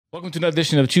Welcome to another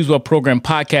edition of the Choose Well Program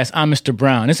podcast. I'm Mr.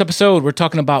 Brown. In this episode, we're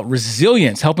talking about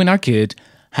resilience, helping our kids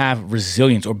have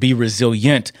resilience or be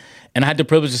resilient. And I had the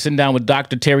privilege of sitting down with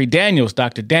Dr. Terry Daniels.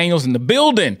 Dr. Daniels in the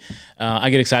building. I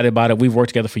get excited about it. We've worked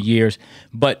together for years.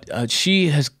 But she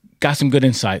has got some good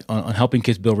insight on helping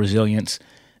kids build resilience.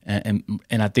 And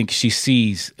I think she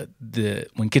sees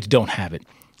when kids don't have it.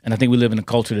 And I think we live in a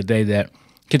culture today that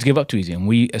kids give up too easy. And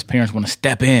we as parents want to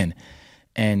step in.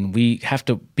 And we have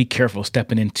to be careful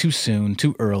stepping in too soon,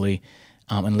 too early,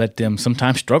 and let them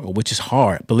sometimes struggle, which is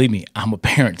hard. Believe me, I'm a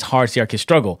parent. It's hard to see our kids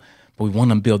struggle, but we want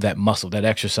them to build that muscle, that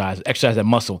exercise that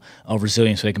muscle of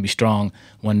resilience so they can be strong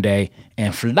one day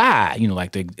and fly,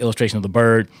 like the illustration of the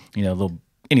bird,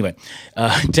 Anyway,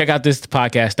 check out this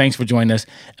podcast. Thanks for joining us.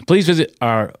 Please visit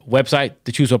our website,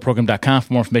 thechoosewellprogram.com,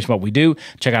 for more information about what we do.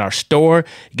 Check out our store.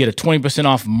 You get a 20%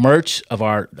 off merch of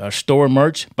our store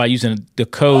merch by using the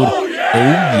code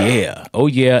Oh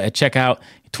yeah at checkout.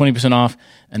 20% off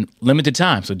and limited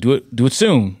time. So do it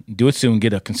soon.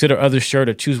 Get a Consider Others shirt,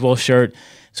 a Choose Well shirt,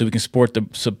 so we can support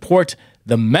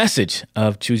the message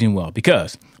of choosing well.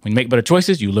 Because when you make better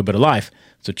choices, you live a better life.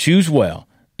 So choose well.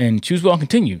 And choose well and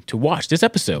continue to watch this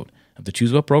episode of the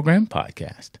Choose Well Program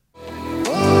podcast.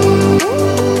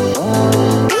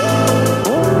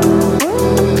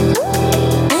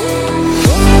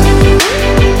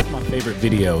 One of my favorite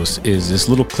videos is this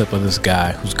little clip of this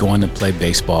guy who's going to play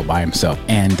baseball by himself.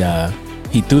 And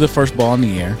he threw the first ball in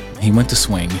the air. He went to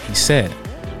swing. He said,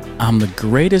 "I'm the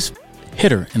greatest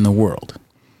hitter in the world."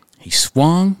 He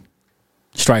swung,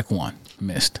 strike one,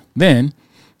 missed. Then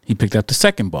he picked up the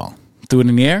second ball. Threw it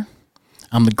in the air.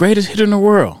 "I'm the greatest hitter in the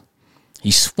world."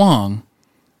 He swung.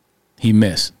 He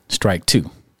missed. Strike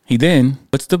two. He then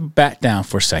puts the bat down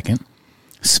for a second,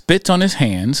 spits on his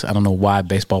hands. I don't know why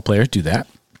baseball players do that.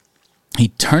 He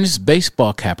turned his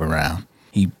baseball cap around.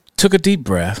 He took a deep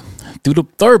breath, threw the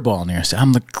third ball in there and said,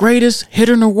 "I'm the greatest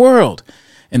hitter in the world."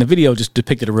 And the video just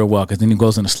depicted it real well because then he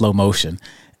goes into slow motion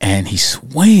and he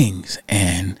swings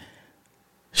and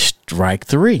strike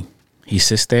three. He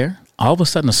sits there. All of a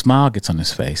sudden, a smile gets on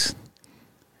his face,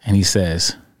 and he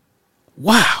says,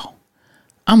 "Wow,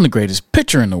 I'm the greatest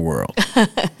pitcher in the world,"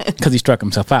 because he struck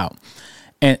himself out.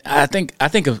 And I think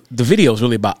of the video is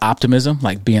really about optimism,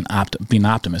 like being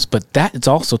optimist. But that is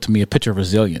also, to me, a picture of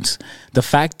resilience. The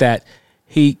fact that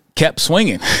he kept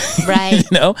swinging, right?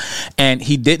 And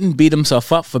he didn't beat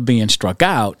himself up for being struck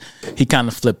out. He kind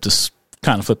of flipped the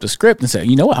script and said,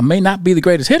 "You know what? I may not be the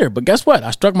greatest hitter, but guess what?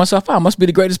 I struck myself out. I must be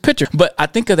the greatest pitcher." But I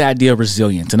think of the idea of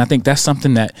resilience, and I think that's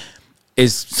something that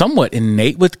is somewhat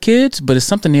innate with kids, but it's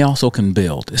something they also can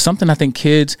build. It's something I think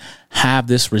kids have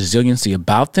this resiliency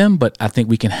about them, but I think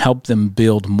we can help them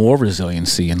build more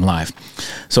resiliency in life.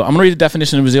 So I'm going to read the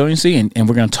definition of resiliency, and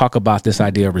we're going to talk about this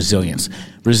idea of resilience.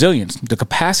 Resilience, the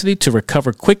capacity to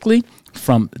recover quickly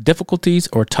from difficulties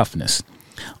or toughness.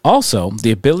 Also, the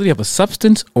ability of a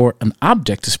substance or an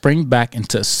object to spring back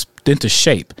into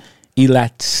shape.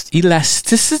 Elasticity?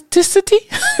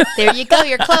 There you go.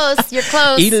 You're close.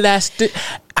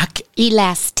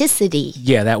 Elasticity.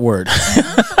 Yeah, that word.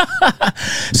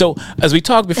 So, as we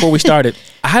talked before we started,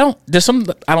 there's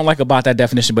something I don't like about that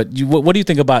definition, but what do you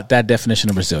think about that definition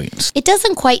of resilience? It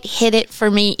doesn't quite hit it for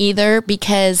me either,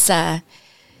 because I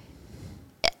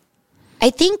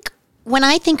think when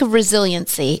I think of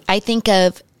resiliency, I think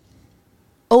of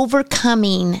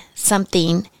overcoming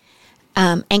something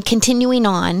and continuing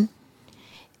on.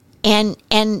 And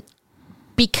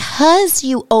because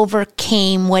you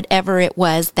overcame whatever it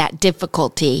was, that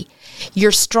difficulty,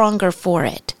 you're stronger for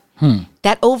it.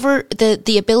 That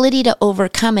the ability to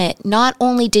overcome it, not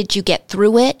only did you get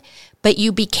through it, but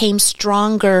you became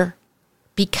stronger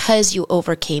because you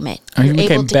overcame it. You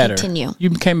became able to better. Continue. You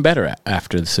became better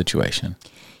after the situation.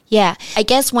 Yeah. I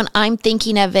guess when I'm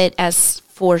thinking of it as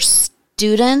for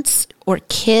students or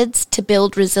kids to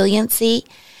build resiliency,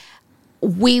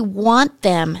 we want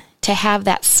them to have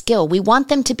that skill. We want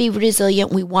them to be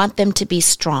resilient. We want them to be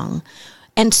strong.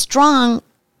 And strong,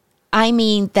 I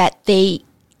mean that they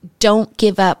don't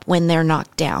give up when they're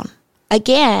knocked down.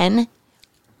 Again,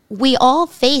 we all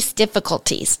face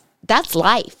difficulties. That's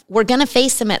life. We're going to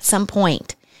face them at some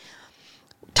point.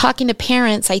 Talking to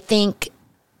parents, I think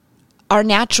our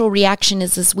natural reaction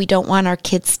is we don't want our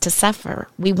kids to suffer.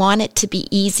 We want it to be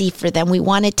easy for them. We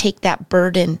want to take that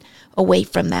burden away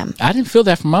from them. I didn't feel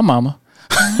that from my mama.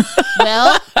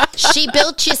 Well, she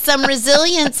built you some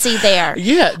resiliency there.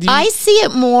 Yeah. I see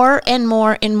it more and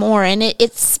more and more. And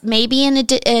it's maybe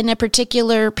in a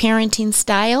particular parenting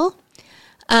style.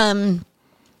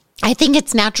 I think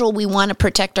it's natural. We want to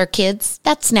protect our kids.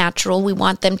 That's natural. We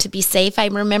want them to be safe. I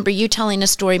remember you telling a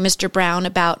story, Mr. Brown,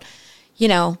 about,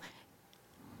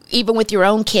 even with your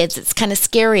own kids, it's kind of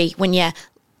scary when you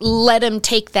let them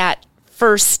take that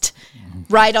first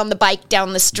ride on the bike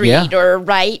down the street or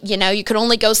right. You could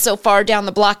only go so far down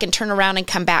the block and turn around and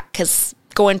come back because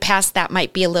going past that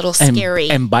might be a little scary.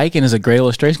 And biking is a great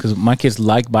illustration because my kids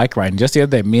like bike riding. Just the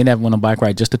other day, me and Evan went on a bike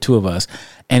ride, just the two of us.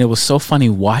 And it was so funny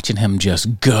watching him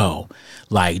just go.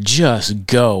 Just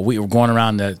go. We were going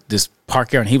around this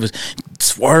park area and he was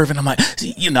swerving. I'm like,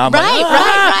 I'm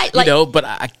right. But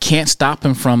I can't stop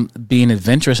him from being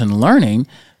adventurous and learning.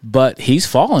 But he's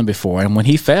fallen before, and when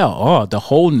he fell, the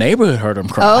whole neighborhood heard him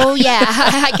cry. Oh yeah,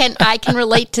 I can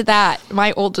relate to that.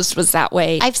 My oldest was that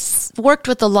way. I've worked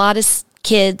with a lot of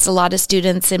kids, a lot of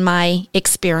students in my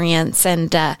experience,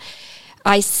 and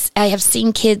I have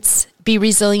seen kids be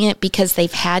resilient because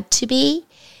they've had to be.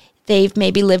 They've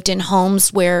maybe lived in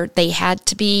homes where they had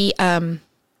to be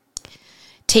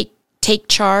take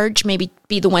charge, maybe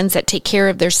be the ones that take care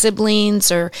of their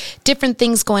siblings or different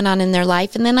things going on in their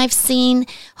life. And then I've seen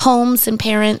homes and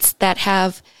parents that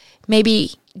have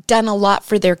maybe done a lot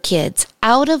for their kids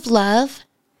out of love,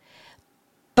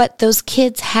 but those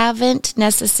kids haven't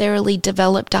necessarily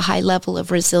developed a high level of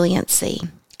resiliency.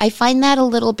 I find that a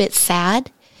little bit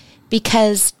sad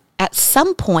because at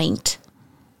some point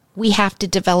we have to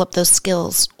develop those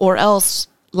skills or else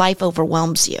life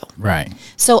overwhelms you. Right.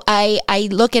 So I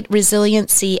look at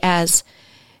resiliency as,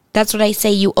 that's what I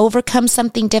say, you overcome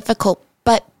something difficult,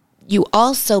 but you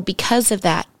also, because of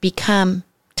that, become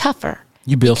tougher.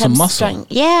 You build some muscle. Strong.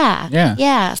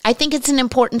 Yeah. I think it's an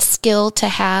important skill to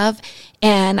have,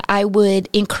 and I would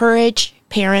encourage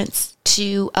parents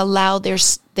to allow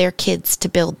their kids to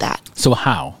build that. So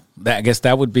how? I guess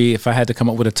that would be, if I had to come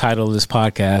up with a title of this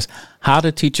podcast, how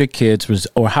to teach your kids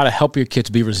or how to help your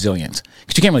kids be resilient.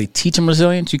 Because you can't really teach them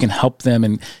resilience. You can help them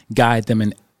and guide them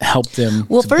and help them.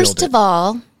 Well, first of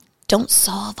all, don't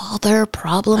solve all their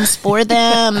problems for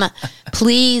them.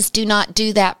 Please do not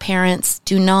do that, parents.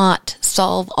 Do not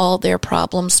solve all their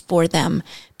problems for them,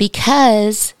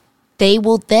 because they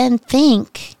will then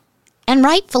think, and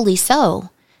rightfully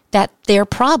so, that their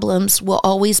problems will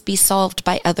always be solved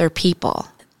by other people.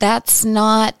 That's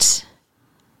not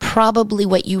probably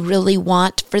what you really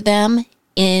want for them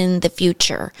in the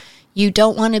future. You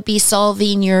don't want to be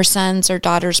solving your son's or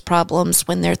daughter's problems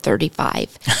when they're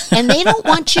 35. And they don't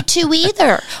want you to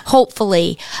either,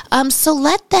 hopefully. So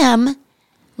let them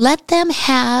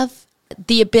have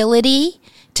the ability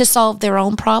to solve their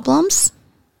own problems.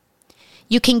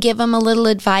 You can give them a little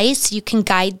advice. You can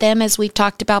guide them, as we've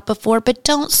talked about before, but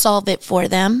don't solve it for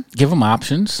them. Give them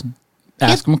options.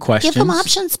 Ask them questions. Give them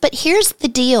options. But here's the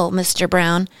deal, Mr.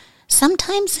 Brown.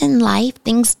 Sometimes in life,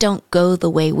 things don't go the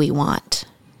way we want.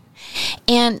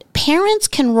 And parents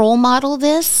can role model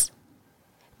this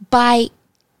by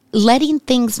letting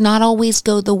things not always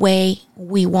go the way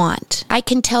we want. I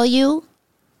can tell you,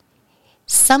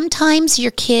 sometimes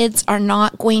your kids are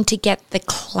not going to get the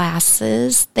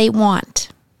classes they want.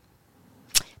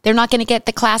 They're not going to get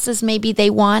the classes maybe they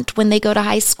want when they go to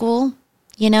high school.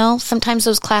 Sometimes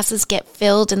those classes get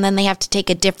filled and then they have to take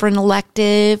a different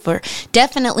elective, or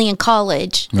definitely in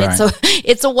college. Right.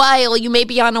 It's a while. You may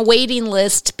be on a waiting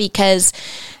list because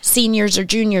seniors or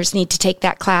juniors need to take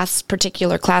that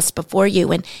particular class before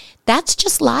you. And that's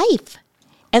just life.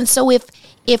 And so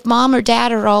if mom or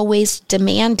dad are always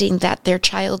demanding that their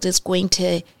child is going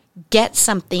to get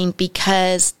something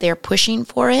because they're pushing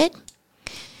for it,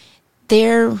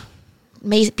 there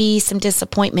may be some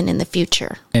disappointment in the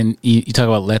future. And you talk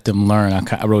about let them learn.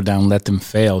 I wrote down let them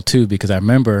fail too, because I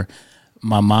remember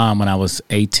my mom when I was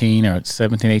 18 or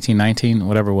 17, 18, 19,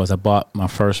 whatever it was, I bought my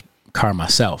first car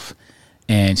myself.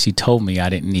 And she told me I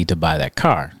didn't need to buy that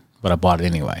car, but I bought it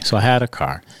anyway. So I had a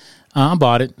car. I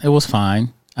bought it. It was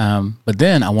fine. But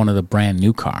then I wanted a brand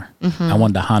new car. Mm-hmm. I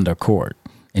wanted a Honda Accord.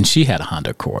 And she had a Honda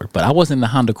Accord. But I wasn't in the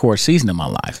Honda Accord season in my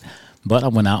life. But I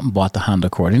went out and bought the Honda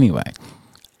Accord anyway.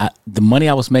 The money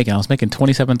I was making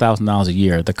 $27,000 a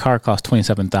year. The car cost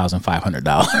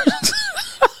 $27,500.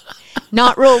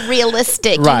 Not real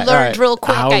realistic. Right, you learned real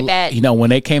quick, I bet. When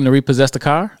they came to repossess the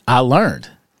car, I learned.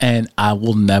 And I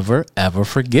will never, ever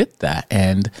forget that.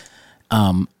 And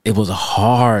it was a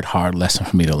hard lesson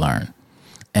for me to learn.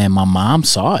 And my mom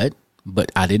saw it,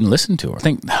 but I didn't listen to her. I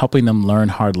think helping them learn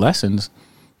hard lessons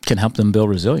can help them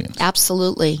build resilience.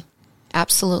 Absolutely.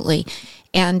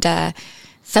 And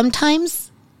sometimes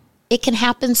it can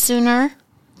happen sooner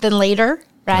than later,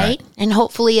 right? And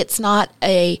hopefully it's not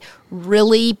a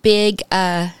really big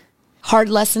hard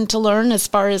lesson to learn, as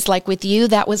far as like with you,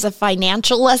 that was a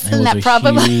financial lesson. That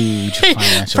probably huge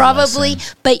financial lesson.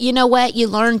 But you know what? You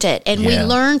learned it. And we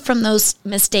learn from those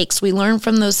mistakes. We learn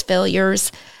from those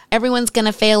failures. everyone's going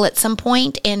to fail at some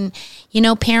point. And,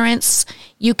 parents,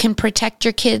 you can protect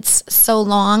your kids so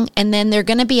long, and then they're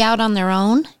going to be out on their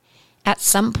own at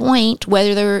some point,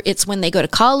 whether it's when they go to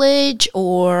college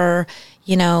or,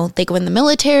 they go in the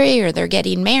military or they're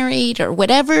getting married or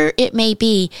whatever it may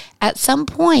be. At some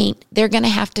point, they're going to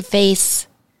have to face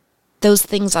those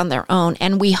things on their own.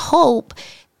 And we hope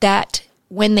that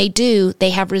when they do, they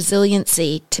have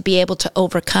resiliency to be able to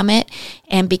overcome it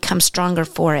and become stronger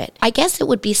for it. I guess it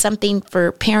would be something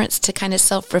for parents to kind of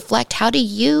self-reflect. How do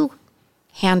you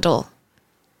handle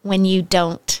when you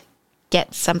don't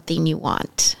get something you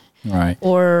want? Right.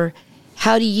 Or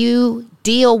how do you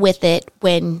deal with it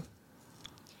when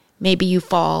maybe you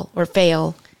fall or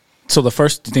fail? So the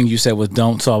first thing you said was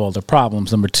don't solve all the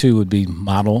problems. Number 2 would be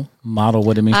model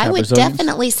what it means to I have would resilience.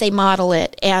 definitely say model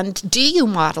it. And do you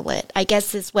model it? I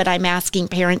guess is what I'm asking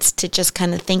parents to just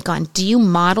kind of think on. Do you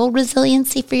model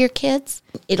resiliency for your kids?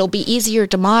 It'll be easier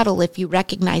to model if you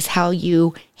recognize how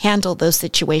you handle those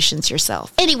situations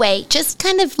yourself. Anyway, just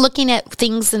kind of looking at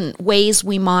things and ways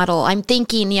we model. I'm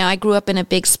thinking, I grew up in a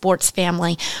big sports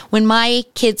family. When my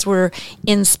kids were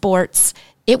in sports,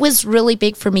 it was really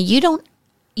big for me. You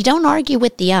don't argue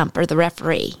with the ump or the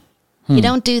referee. You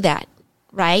don't do that,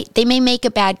 right? They may make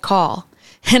a bad call.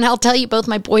 And I'll tell you, both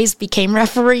my boys became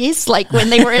referees, like when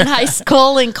they were in high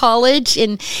school and college.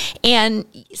 And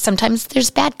sometimes there's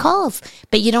bad calls,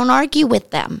 but you don't argue with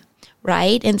them,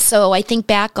 right? And so I think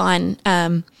back on,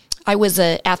 I was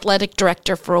an athletic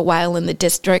director for a while in the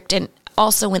district and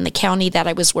also in the county that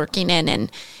I was working in.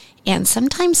 And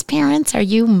sometimes parents, are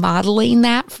you modeling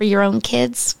that for your own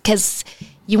kids? Because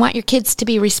you want your kids to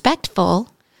be respectful,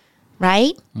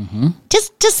 right? Mm-hmm.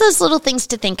 Just those little things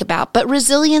to think about. But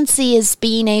resiliency is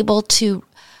being able to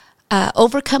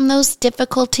overcome those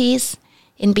difficulties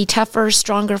and be tougher,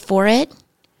 stronger for it,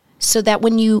 so that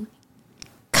when you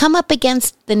come up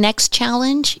against the next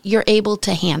challenge, you're able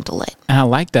to handle it. And I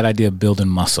like that idea of building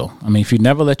muscle. I mean, if you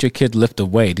never let your kid lift a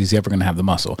weight, he's ever going to have the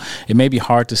muscle. It may be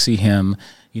hard to see him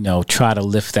try to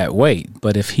lift that weight.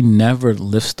 But if he never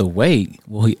lifts the weight,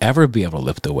 will he ever be able to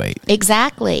lift the weight?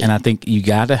 Exactly. And I think you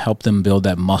got to help them build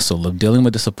that muscle of dealing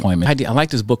with disappointment. I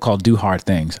like this book called Do Hard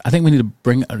Things. I think we need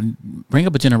to bring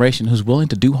up a generation who's willing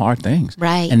to do hard things.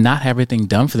 Right. And not have everything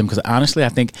done for them. Because honestly,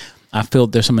 I feel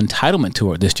there's some entitlement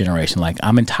to this generation. Like,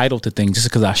 I'm entitled to things just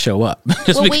because I show up,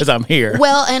 because I'm here.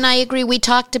 Well, and I agree. We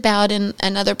talked about in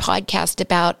another podcast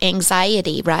about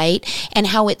anxiety, right? And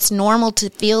how it's normal to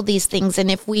feel these things.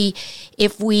 And if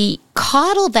we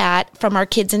coddle that from our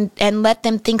kids and let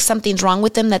them think something's wrong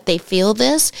with them, that they feel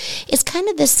this, it's kind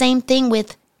of the same thing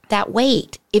with that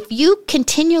weight. If you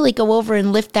continually go over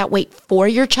and lift that weight for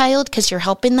your child because you're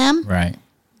helping them, right,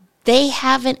 they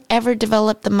haven't ever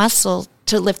developed the muscle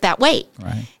to lift that weight.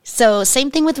 Right. So same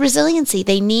thing with resiliency.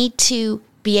 They need to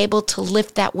be able to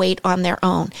lift that weight on their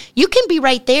own. You can be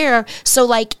right there. So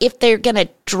like if they're going to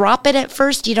drop it at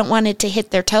first, you don't want it to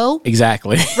hit their toe.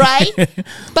 Exactly. Right?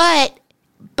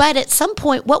 But at some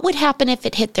point, what would happen if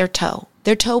it hit their toe?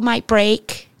 Their toe might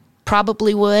break,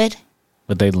 probably would.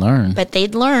 But they'd learn. But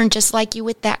they'd learn, just like you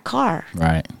with that car.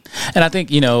 Right. And I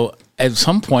think, at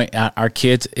some point, our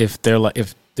kids, if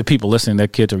the people listening, their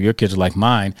kids or your kids are like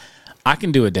mine, I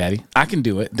can do it, Daddy. I can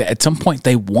do it. At some point,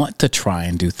 they want to try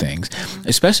and do things,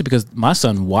 especially because my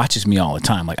son watches me all the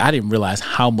time. Like, I didn't realize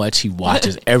how much he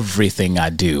watches everything I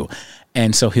do.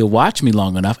 And so he'll watch me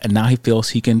long enough, and now he feels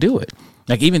he can do it.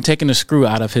 Like, even taking the screw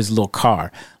out of his little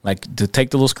car, like to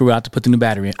take the little screw out to put the new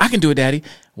battery in. I can do it, Daddy.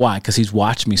 Why? Because he's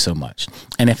watched me so much.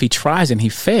 And if he tries and he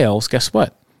fails, guess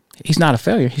what? He's not a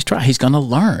failure. He's going to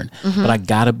learn. Mm-hmm. But I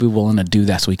got to be willing to do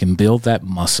that so he can build that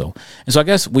muscle. And so I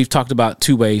guess we've talked about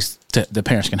 2 ways the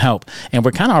parents can help. And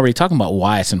we're kind of already talking about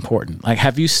why it's important. Like,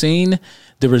 have you seen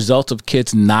the results of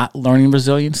kids not learning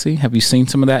resiliency? Have you seen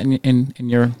some of that in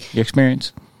your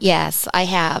experience? Yes, I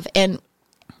have. And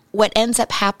what ends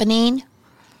up happening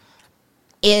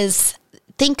is,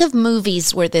 think of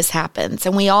movies where this happens,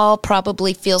 and we all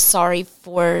probably feel sorry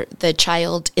for the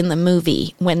child in the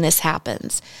movie when this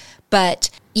happens. But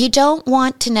you don't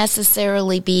want to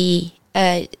necessarily be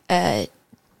a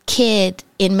kid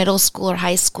in middle school or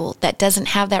high school that doesn't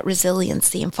have that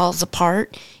resiliency and falls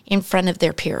apart in front of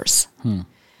their peers.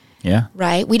 Yeah.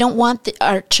 Right? We don't want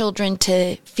our children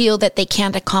to feel that they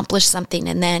can't accomplish something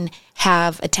and then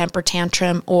have a temper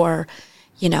tantrum or,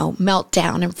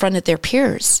 meltdown in front of their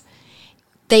peers.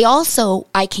 They also,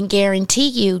 I can guarantee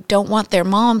you, don't want their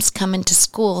moms coming to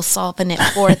school solving it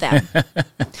for them.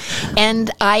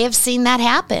 And I have seen that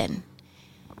happen.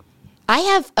 I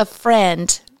have a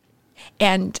friend,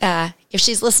 and if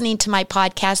she's listening to my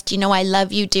podcast, I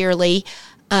love you dearly.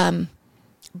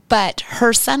 But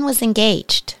her son was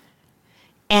engaged.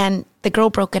 And the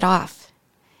girl broke it off.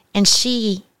 And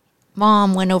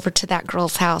Mom went over to that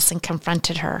girl's house and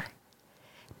confronted her.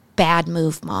 Bad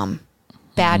move, Mom.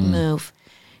 Bad move.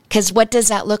 Because what does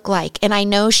that look like? And I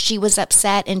know she was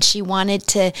upset and she wanted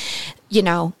to,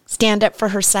 stand up for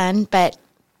her son, but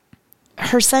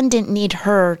her son didn't need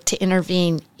her to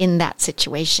intervene in that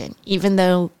situation, even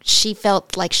though she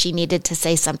felt like she needed to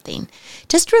say something.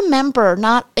 Just remember,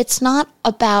 it's not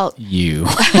about you.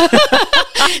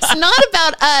 It's not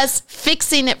about us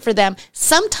fixing it for them.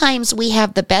 Sometimes we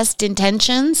have the best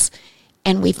intentions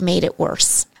and we've made it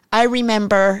worse. I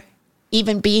remember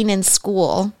even being in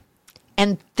school,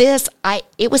 and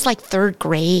it was like third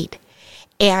grade,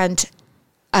 and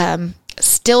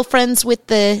still friends with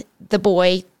the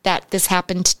boy that this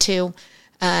happened to.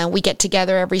 We get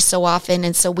together every so often,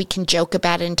 and so we can joke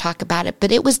about it and talk about it.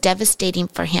 But it was devastating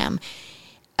for him.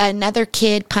 Another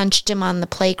kid punched him on the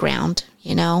playground.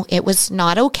 It was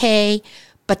not okay.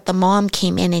 But the mom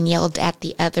came in and yelled at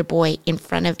the other boy in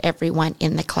front of everyone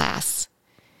in the class.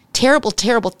 Terrible,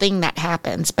 terrible thing that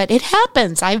happens. But it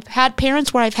happens. I've had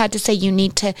parents where I've had to say, you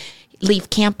need to leave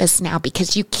campus now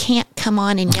because you can't come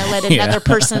on and yell at another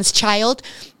person's child.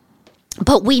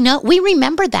 But we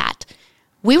remember that.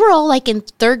 We were all like in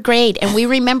third grade, and we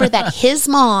remember that his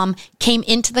mom came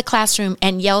into the classroom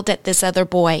and yelled at this other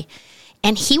boy,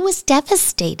 and he was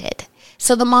devastated.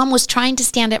 So the mom was trying to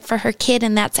stand up for her kid,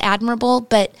 and that's admirable,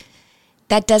 but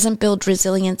that doesn't build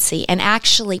resiliency and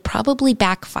actually probably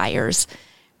backfires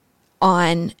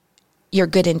on your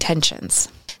good intentions.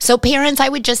 So parents, I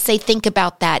would just say, think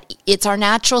about that. It's our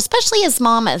natural, especially as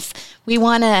mamas. We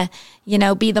want to,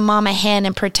 be the mama hen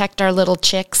and protect our little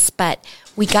chicks, but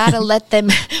we got to let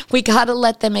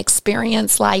them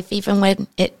experience life even when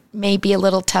it may be a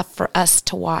little tough for us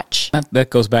to watch. That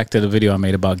goes back to the video I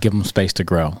made about give them space to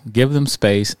grow. Give them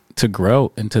space to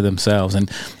grow into themselves.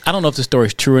 And I don't know if the story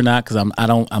is true or not, because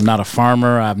I'm not a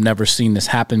farmer. I've never seen this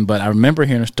happen, but I remember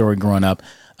hearing a story growing up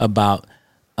about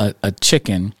a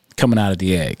chicken coming out of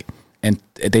the egg. And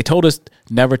they told us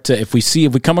never to, if we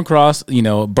come across,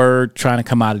 a bird trying to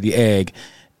come out of the egg,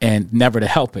 and never to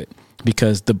help it,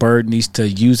 because the bird needs to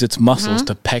use its muscles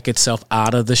to peck itself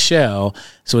out of the shell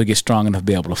so it gets strong enough to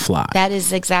be able to fly. That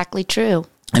is exactly true.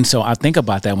 And so I think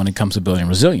about that when it comes to building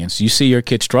resilience. You see your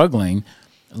kid struggling,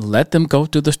 let them go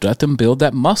through let them build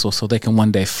that muscle so they can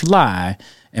one day fly.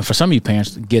 And for some of you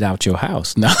parents, get out your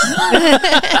house. No.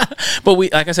 But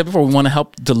like I said before, we want to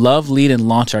help to love, lead, and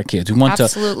launch our kids. We want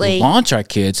Absolutely. to launch our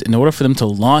kids. In order for them to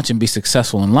launch and be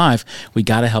successful in life, we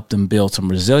got to help them build some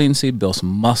resiliency, build some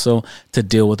muscle to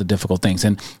deal with the difficult things.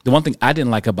 And the one thing I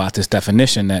didn't like about this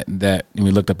definition that we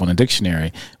looked up on a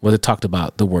dictionary was it talked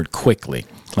about the word quickly.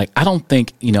 Like, I don't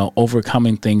think,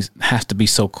 overcoming things has to be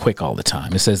so quick all the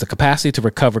time. It says the capacity to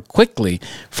recover quickly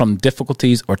from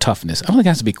difficulties or toughness. I don't think it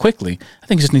has to be quickly. I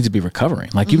think it just needs to be recovering.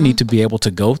 Like, you need to be able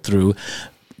to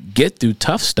get through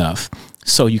tough stuff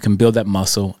so you can build that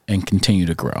muscle and continue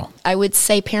to grow. I would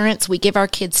say, parents, we give our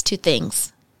kids two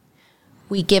things.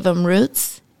 We give them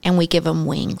roots and we give them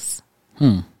wings.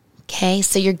 Okay,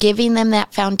 so you're giving them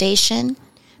that foundation,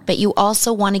 but you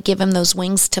also want to give them those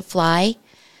wings to fly.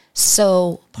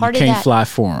 So part of that, you can't fly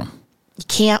for them. You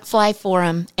can't fly for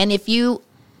them. And if you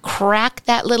crack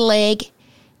that little egg,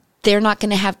 they're not going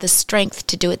to have the strength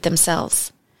to do it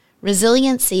themselves.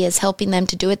 Resiliency is helping them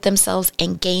to do it themselves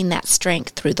and gain that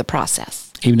strength through the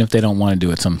process. Even if they don't want to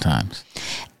do it sometimes.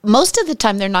 Most of the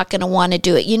time, they're not going to want to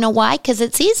do it. You know why? Because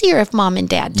it's easier if mom and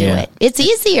dad do it. It's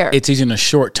easier. It's easier in the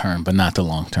short term, but not the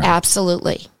long term.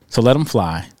 Absolutely. So let them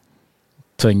fly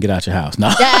so you can get out your house.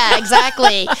 No. Yeah,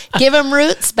 exactly. Give them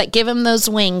roots, but give them those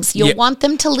wings. You'll want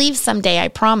them to leave someday, I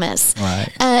promise.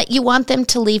 Right. You want them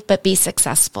to leave, but be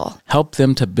successful. Help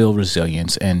them to build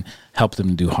resilience and help them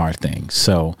to do hard things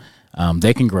so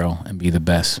they can grow and be the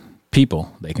best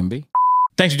people they can be.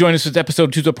 Thanks for joining us for this episode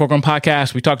of Choose Up Program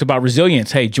Podcast. We talked about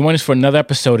resilience. Hey, join us for another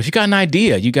episode. If you got an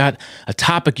idea, you got a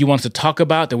topic you want us to talk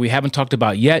about that we haven't talked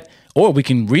about yet, or we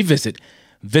can revisit,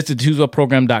 visit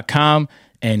ChooseUpProgram.com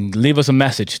and leave us a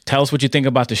message. Tell us what you think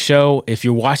about the show. If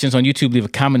you're watching us on YouTube, leave a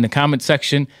comment in the comment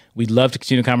section. We'd love to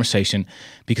continue the conversation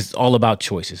because it's all about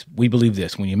choices. We believe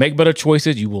this. When you make better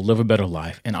choices, you will live a better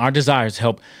life. And our desire is to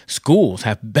help schools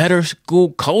have better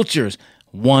school cultures,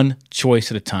 one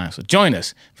choice at a time. So join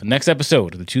us for the next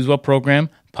episode of the Choose Well Program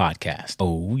Podcast.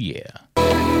 Oh, yeah.